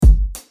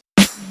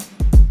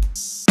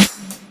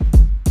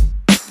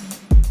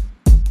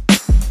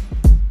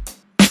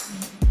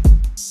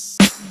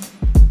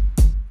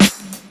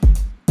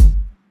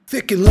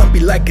thick and lumpy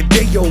like a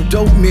day-old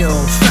oatmeal.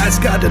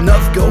 Fast got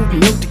enough goat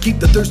milk to keep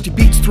the thirsty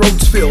beats'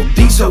 throats filled.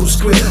 These hoes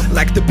squeal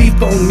like the beef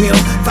bone meal.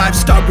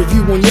 5-star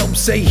review on Yelp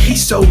say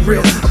he's so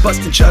real. I'm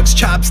busting Chuck's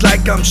chops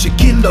like I'm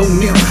Shaquille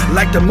O'Neal.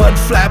 Like the mud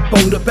flap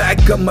on the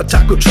back of my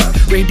taco truck.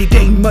 Rainy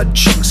day mud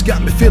chunks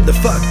got me feeling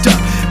fucked up.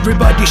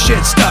 Everybody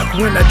shit stuck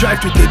when I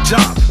drive through the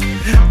dump.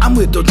 I'm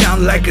whittled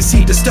down like a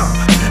cedar stump.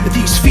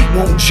 These feet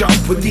won't jump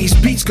when these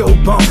beats go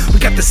bump. We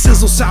got the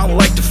sizzle sound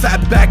like the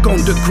fat back on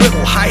the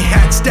griddle.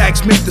 Hi-hat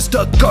stacks make the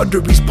stuck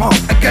arteries pump.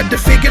 I got the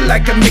figure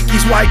like a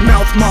Mickey's white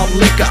mouth malt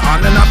liquor.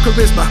 On and off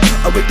charisma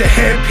with the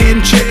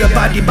hairpin trigger.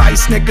 Body by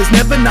Snickers,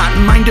 never not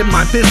minding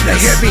my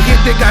business. Heavy hit,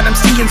 they got them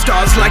seeing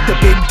stars like the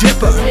Big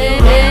Dipper.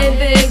 Hey,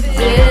 Big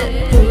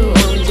Dipper,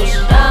 won't you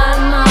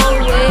shine my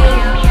way?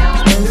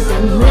 Spend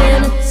some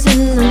minutes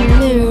in the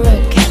mirror,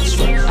 catch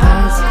your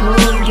eyes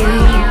cold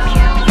gaze.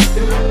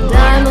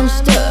 Diamond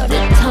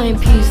studded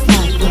timepiece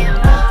like the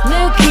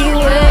Milky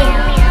Way.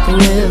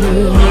 Forever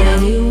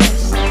heading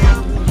west,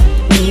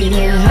 may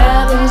the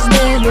heavens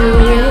never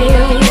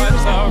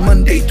rain.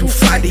 Monday through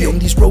Friday on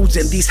these roads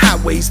and these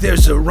highways,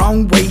 there's a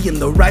wrong way and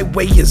the right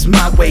way is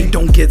my way.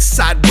 Don't get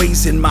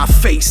sideways in my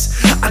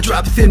face. I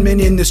drop thin men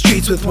in the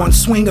streets with one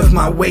swing of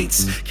my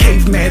weights.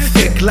 Caveman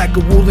thick like a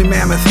woolly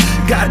mammoth.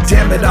 God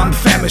damn it, I'm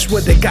famished.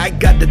 What the guy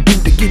got to do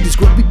to get his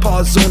grubby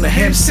paws on a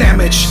ham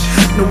sandwich?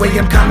 No way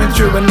I'm coming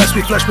through unless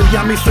we flush with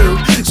yummy food.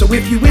 So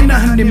if you in a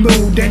honey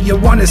mood and you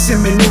wanna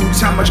send me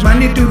nudes, how much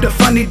money do the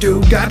funny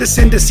do? Gotta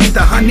send to see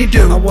the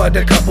honeydew. I want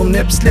a couple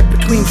nips slip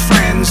between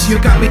friends. You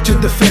got me to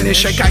the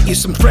finish, I got you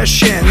some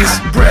fresh ends.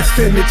 Breath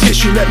in the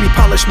tissue, let me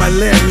polish my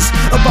lens.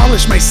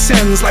 Abolish my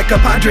sins like a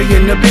padre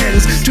in the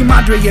Benz. To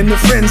madre and the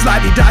friends,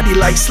 lottie-dottie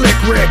like Slick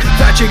Rick.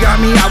 Thought you got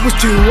me, I was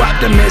too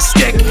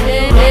optimistic.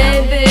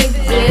 Hey, Big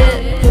Dipper.